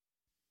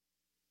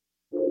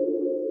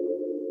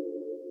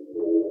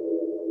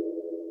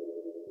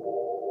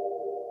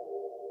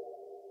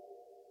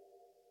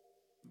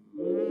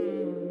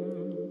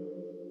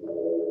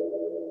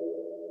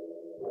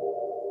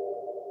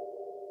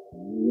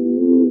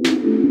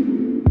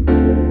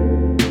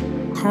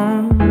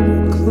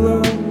Come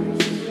close,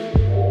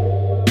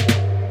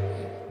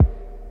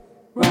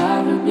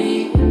 ride with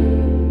me,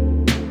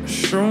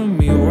 show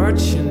me what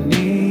you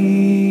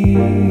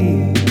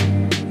need.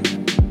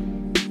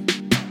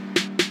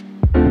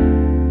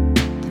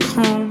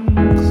 Come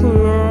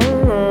close,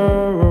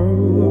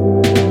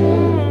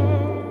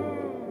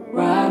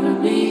 ride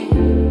with me,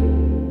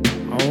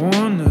 I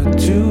wanna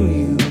do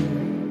you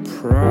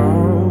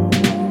proud.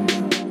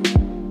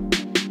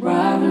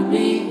 ride with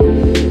me,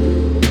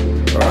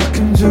 I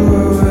can do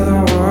it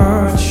without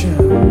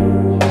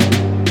watching.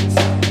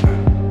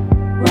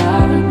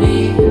 ride with me,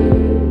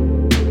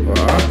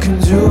 I can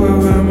do it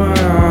with my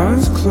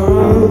eyes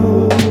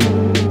closed.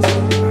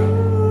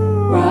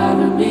 ride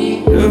with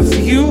me,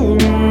 If you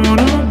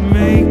wanna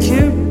make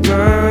it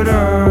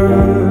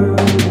better,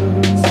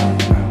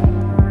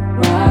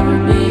 ride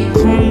with me,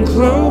 come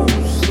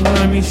close,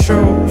 let me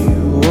show you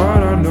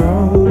what I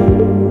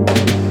know.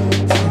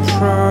 I'm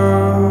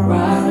proud.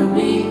 ride with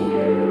me,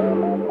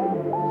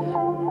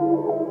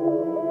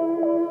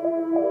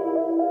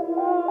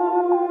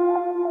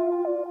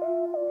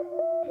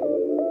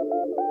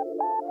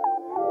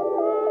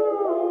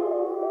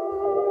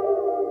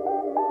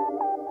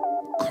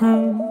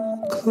 Come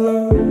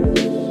close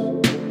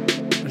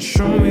and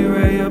show me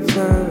where your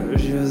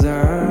pleasure's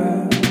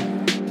at.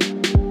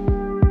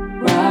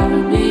 ride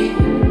with me,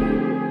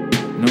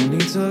 No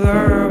need to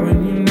lie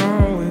when you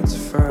know it's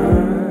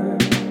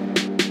fact.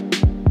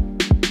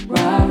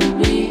 ride with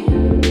me,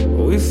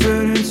 We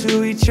fit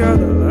into each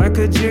other like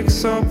a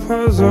jigsaw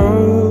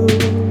puzzle.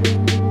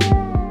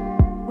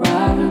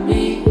 ride with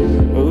me,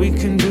 But we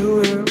can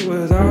do it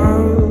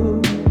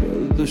without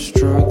the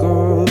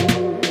struggle.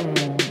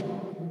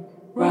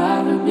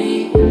 ride with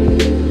me,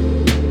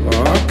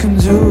 I can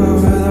do it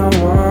without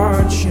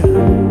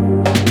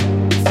watching.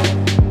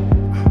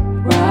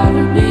 ride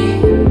with me,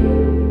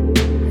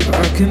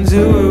 I can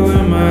do it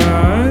with my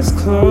eyes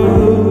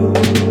closed.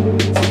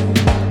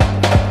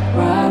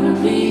 ride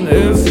with me,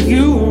 If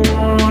you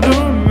wanna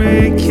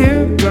make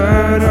it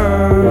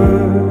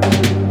better,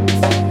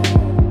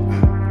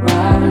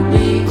 ride with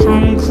me,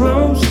 come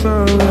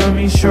closer, let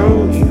me show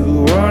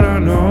you what I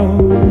know.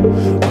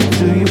 I'll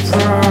do you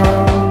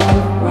proud,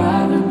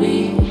 ride with me,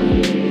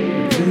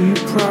 do you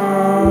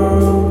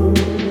proud.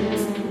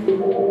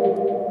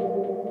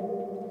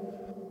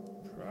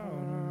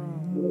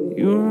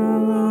 You